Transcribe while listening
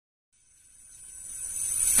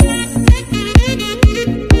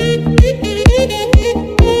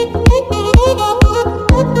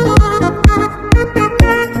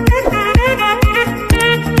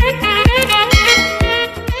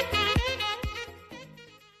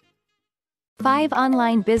5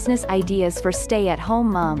 Online Business Ideas for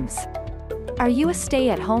Stay-at-Home Moms. Are you a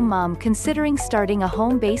stay-at-home mom considering starting a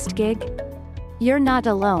home-based gig? You're not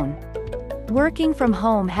alone. Working from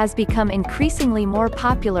home has become increasingly more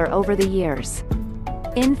popular over the years.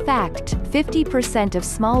 In fact, 50% of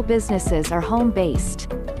small businesses are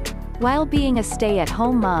home-based. While being a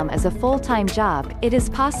stay-at-home mom is a full-time job, it is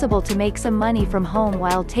possible to make some money from home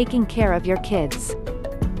while taking care of your kids.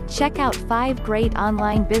 Check out 5 great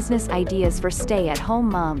online business ideas for stay-at-home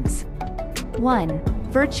moms. 1.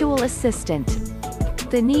 Virtual assistant.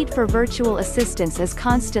 The need for virtual assistants is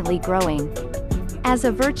constantly growing. As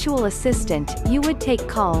a virtual assistant, you would take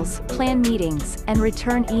calls, plan meetings, and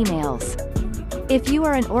return emails. If you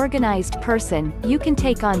are an organized person, you can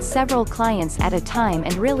take on several clients at a time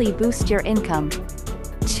and really boost your income.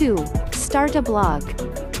 2. Start a blog.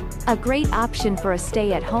 A great option for a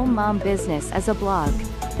stay-at-home mom business is a blog.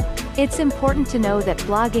 It's important to know that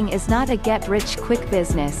blogging is not a get-rich-quick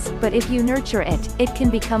business, but if you nurture it, it can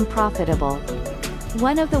become profitable.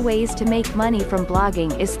 One of the ways to make money from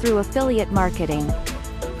blogging is through affiliate marketing.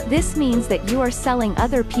 This means that you are selling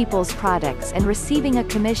other people's products and receiving a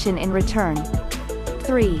commission in return.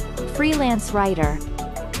 3. Freelance writer.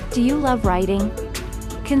 Do you love writing?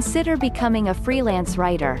 Consider becoming a freelance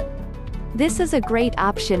writer. This is a great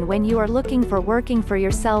option when you are looking for working for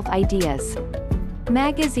yourself ideas.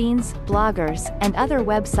 Magazines, bloggers, and other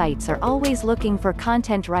websites are always looking for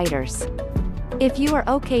content writers. If you are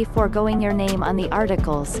okay foregoing your name on the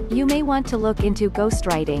articles, you may want to look into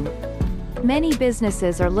ghostwriting. Many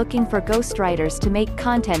businesses are looking for ghostwriters to make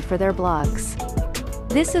content for their blogs.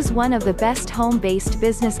 This is one of the best home-based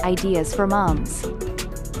business ideas for moms.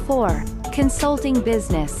 4. Consulting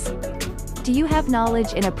business. Do you have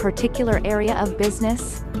knowledge in a particular area of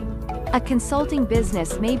business? A consulting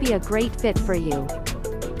business may be a great fit for you.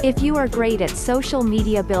 If you are great at social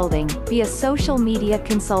media building, be a social media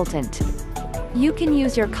consultant. You can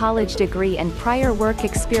use your college degree and prior work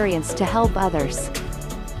experience to help others.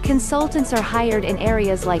 Consultants are hired in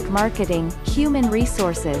areas like marketing, human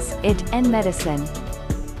resources, and medicine.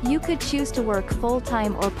 You could choose to work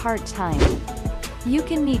full-time or part-time. You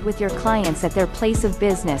can meet with your clients at their place of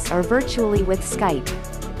business or virtually with Skype.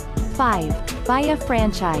 5. Buy a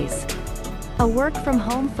franchise. A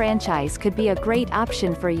work-from-home franchise could be a great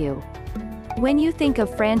option for you. When you think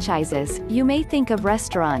of franchises, you may think of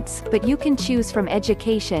restaurants, but you can choose from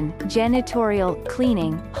education, janitorial,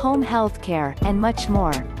 cleaning, home healthcare, and much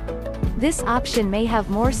more. This option may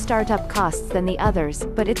have more startup costs than the others,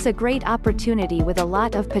 but it's a great opportunity with a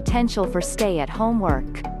lot of potential for stay-at-home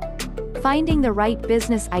work. Finding the right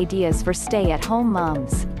business ideas for stay-at-home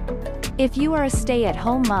moms. If you are a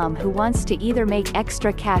stay-at-home mom who wants to either make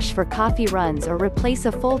extra cash for coffee runs or replace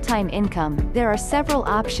a full-time income, there are several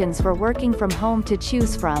options for working from home to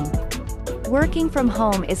choose from. Working from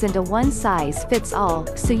home isn't a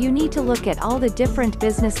one-size-fits-all, so you need to look at all the different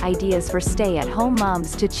business ideas for stay-at-home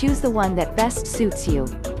moms to choose the one that best suits you.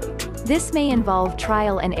 This may involve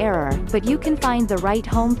trial and error, but you can find the right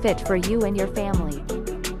home fit for you and your family.